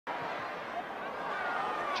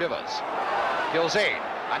Chivers, Gilzine,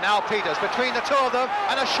 and now Peters between the two of them,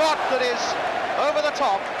 and a shot that is over the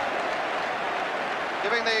top,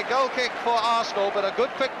 giving the goal kick for Arsenal, but a good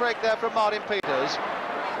quick break there from Martin Peters.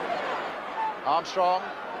 Armstrong,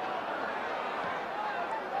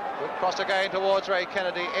 good cross again towards Ray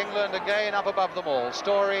Kennedy. England again up above them all.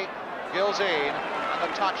 Story, Gilzine,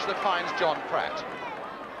 and the touch that finds John Pratt.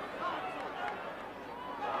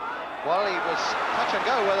 Well, he was touch and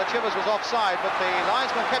go whether Chivers was offside, but the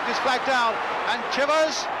linesman kept his flag down, and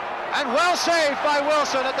Chivers, and well saved by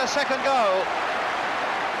Wilson at the second goal.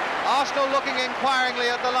 Arsenal looking inquiringly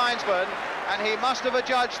at the linesman, and he must have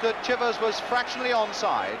adjudged that Chivers was fractionally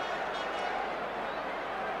onside.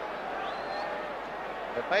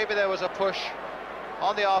 But maybe there was a push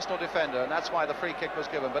on the Arsenal defender, and that's why the free kick was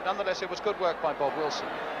given. But nonetheless, it was good work by Bob Wilson.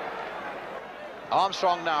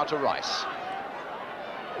 Armstrong now to Rice.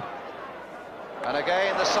 And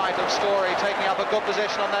again, the sight of Story taking up a good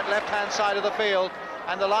position on that left-hand side of the field.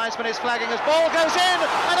 And the linesman is flagging as ball goes in,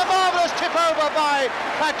 and a marvellous tip over by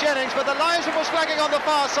Pat Jennings, but the linesman was flagging on the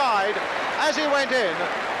far side as he went in.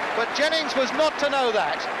 But Jennings was not to know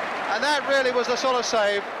that, and that really was the sort of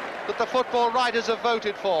save that the football writers have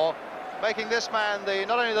voted for, making this man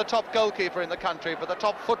not only the top goalkeeper in the country, but the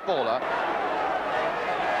top footballer.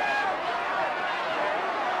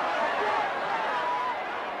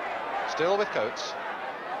 Still with Coates.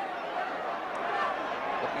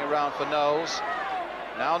 Looking around for Knowles.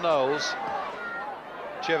 Now Knowles.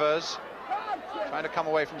 Chivers trying to come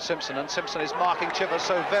away from Simpson, and Simpson is marking Chivers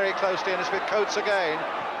so very closely, and is with Coates again.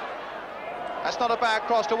 That's not a bad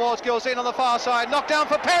cross towards Gilzine on the far side. Knocked down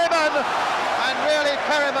for Perryman, and really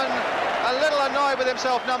Perryman a little annoyed with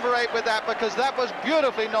himself, number 8, with that, because that was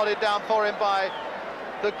beautifully nodded down for him by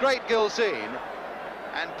the great Gilzine,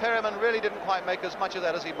 and Perryman really didn't quite make as much of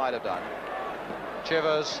that as he might have done.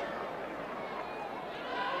 Chivers.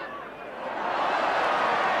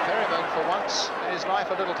 Perryman, for once in his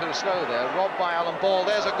life, a little too slow there, robbed by Alan Ball.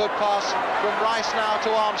 There's a good pass from Rice now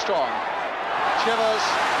to Armstrong. Chivers.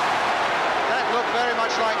 That looked very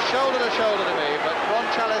much like shoulder to shoulder to me, but Ron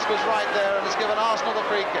Chalice was right there and has given Arsenal the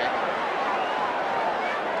free kick.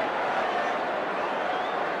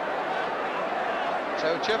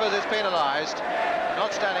 So Chivers is penalised,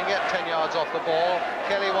 not standing yet 10 yards off the ball.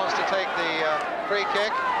 Kelly wants to take the free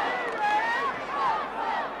kick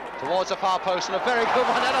towards the far post, and a very good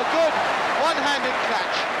one, and a good one-handed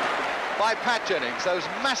catch by Pat Jennings, those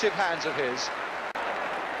massive hands of his.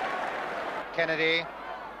 Kennedy,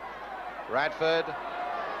 Radford,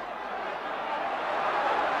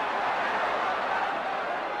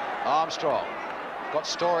 Armstrong, got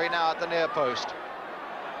Story now at the near post.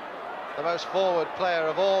 The most forward player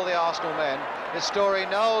of all the Arsenal men is Story.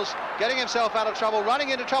 Knowles getting himself out of trouble, running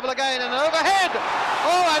into trouble again, and overhead!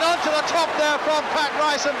 Oh, and onto the top there from Pat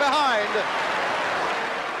Rice and behind.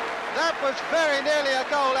 That was very nearly a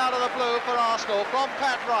goal out of the blue for Arsenal from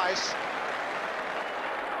Pat Rice.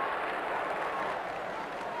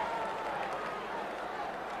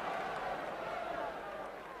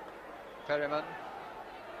 Perryman.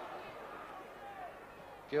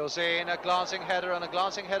 Gilzine, a glancing header, and a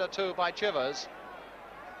glancing header too by Chivers.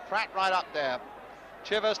 Pratt right up there.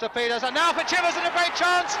 Chivers to Peters, and now for Chivers, and a great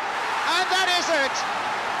chance, and that is it.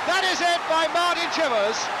 That is it by Martin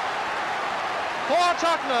Chivers for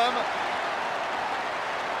Tottenham.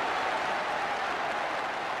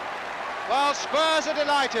 Well, Spurs are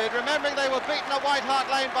delighted, remembering they were beaten at White Hart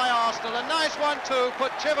Lane by Arsenal. A nice one too,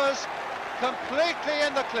 put Chivers completely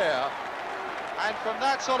in the clear. And from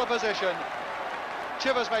that sort of position,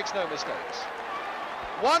 Chivers makes no mistakes.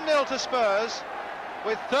 1-0 to Spurs,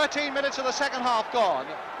 with 13 minutes of the second half gone.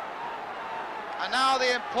 And now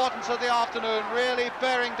the importance of the afternoon really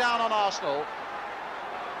bearing down on Arsenal.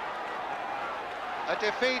 A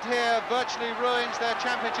defeat here virtually ruins their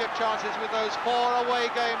championship chances, with those 4 away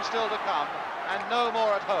games still to come, and no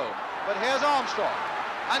more at home. But here's Armstrong,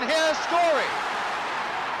 and here's Story.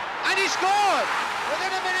 And he scored! Within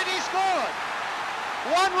a minute he scored!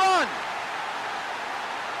 1-1.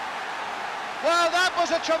 Well, that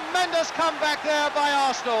was a tremendous comeback there by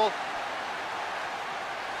Arsenal.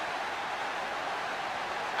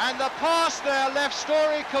 And the pass there left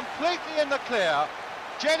Story completely in the clear.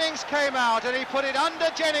 Jennings came out and he put it under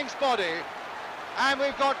Jennings' body. And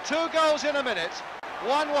we've got 2 goals in a minute.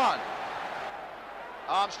 1-1.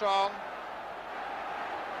 Armstrong.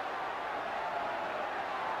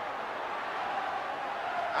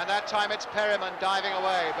 And that time it's Perryman diving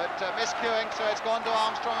away, but miscuing, so it's gone to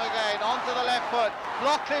Armstrong again, onto the left foot,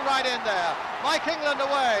 Lockley right in there, Mike England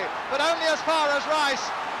away, but only as far as Rice,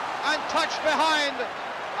 and touched behind,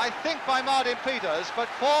 I think by Martin Peters, but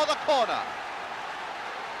for the corner.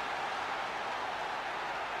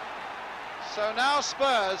 So now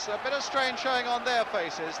Spurs, a bit of strain showing on their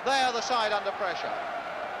faces. They're the side under pressure.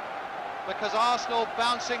 Because Arsenal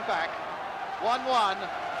bouncing back. 1-1.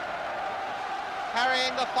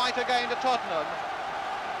 Carrying the fight again to Tottenham.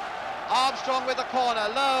 Armstrong with the corner,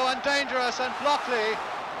 low and dangerous, and Blockley.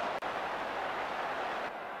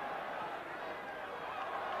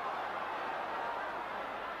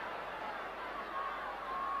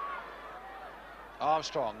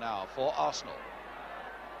 Armstrong now for Arsenal.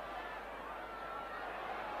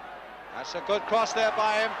 That's a good cross there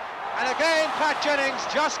by him. And again, Pat Jennings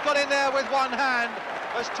just got in there with one hand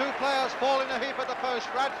as two players fall in a heap at the post.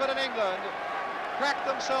 Radford and England cracked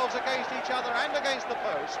themselves against each other and against the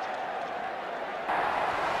post.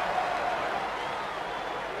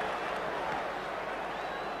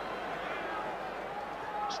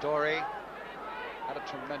 Story had a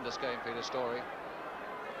tremendous game, Peter Story.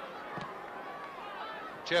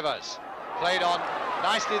 Chivers played on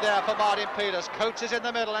nicely there for Martin Peters. Coates is in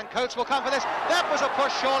the middle, and Coates will come for this. That was a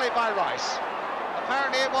push surely by Rice.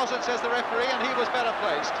 Apparently it wasn't, says the referee, and he was better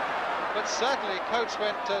placed. But certainly Coates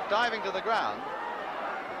went diving to the ground.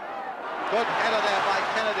 Good header there by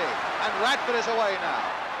Kennedy, and Radford is away now.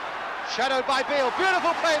 Shadowed by Beale.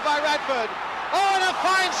 Beautiful play by Radford. Oh, and a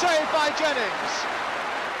fine save by Jennings.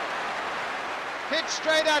 Hit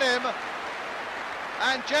straight at him.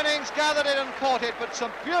 And Jennings gathered it and caught it, but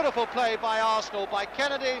some beautiful play by Arsenal, by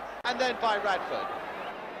Kennedy, and then by Radford.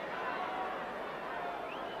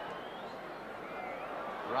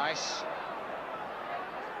 Rice.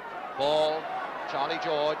 Ball. Charlie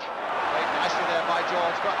George. Played nicely there by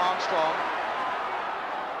George for Armstrong.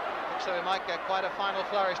 Looks like we might get quite a final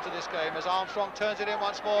flourish to this game as Armstrong turns it in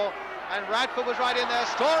once more. And Radford was right in there.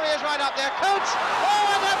 Story is right up there. Coates! Oh,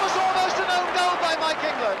 and that was almost an own goal by Mike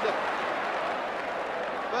England.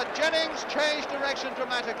 But Jennings changed direction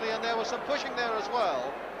dramatically, and there was some pushing there as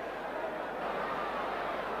well.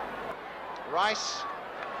 Rice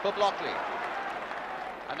for Blockley.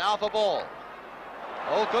 And now for Ball.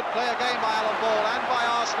 Oh, good play again by Alan Ball and by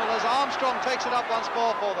Arsenal as Armstrong takes it up once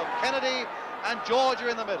more for them. Kennedy and George are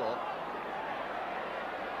in the middle.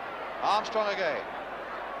 Armstrong again.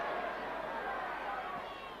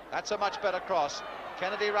 That's a much better cross.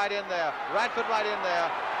 Kennedy right in there. Radford right in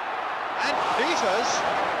there. And Peters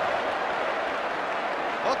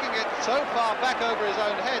hooking it so far back over his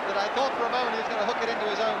own head that I thought for a moment he was going to hook it into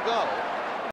his own goal.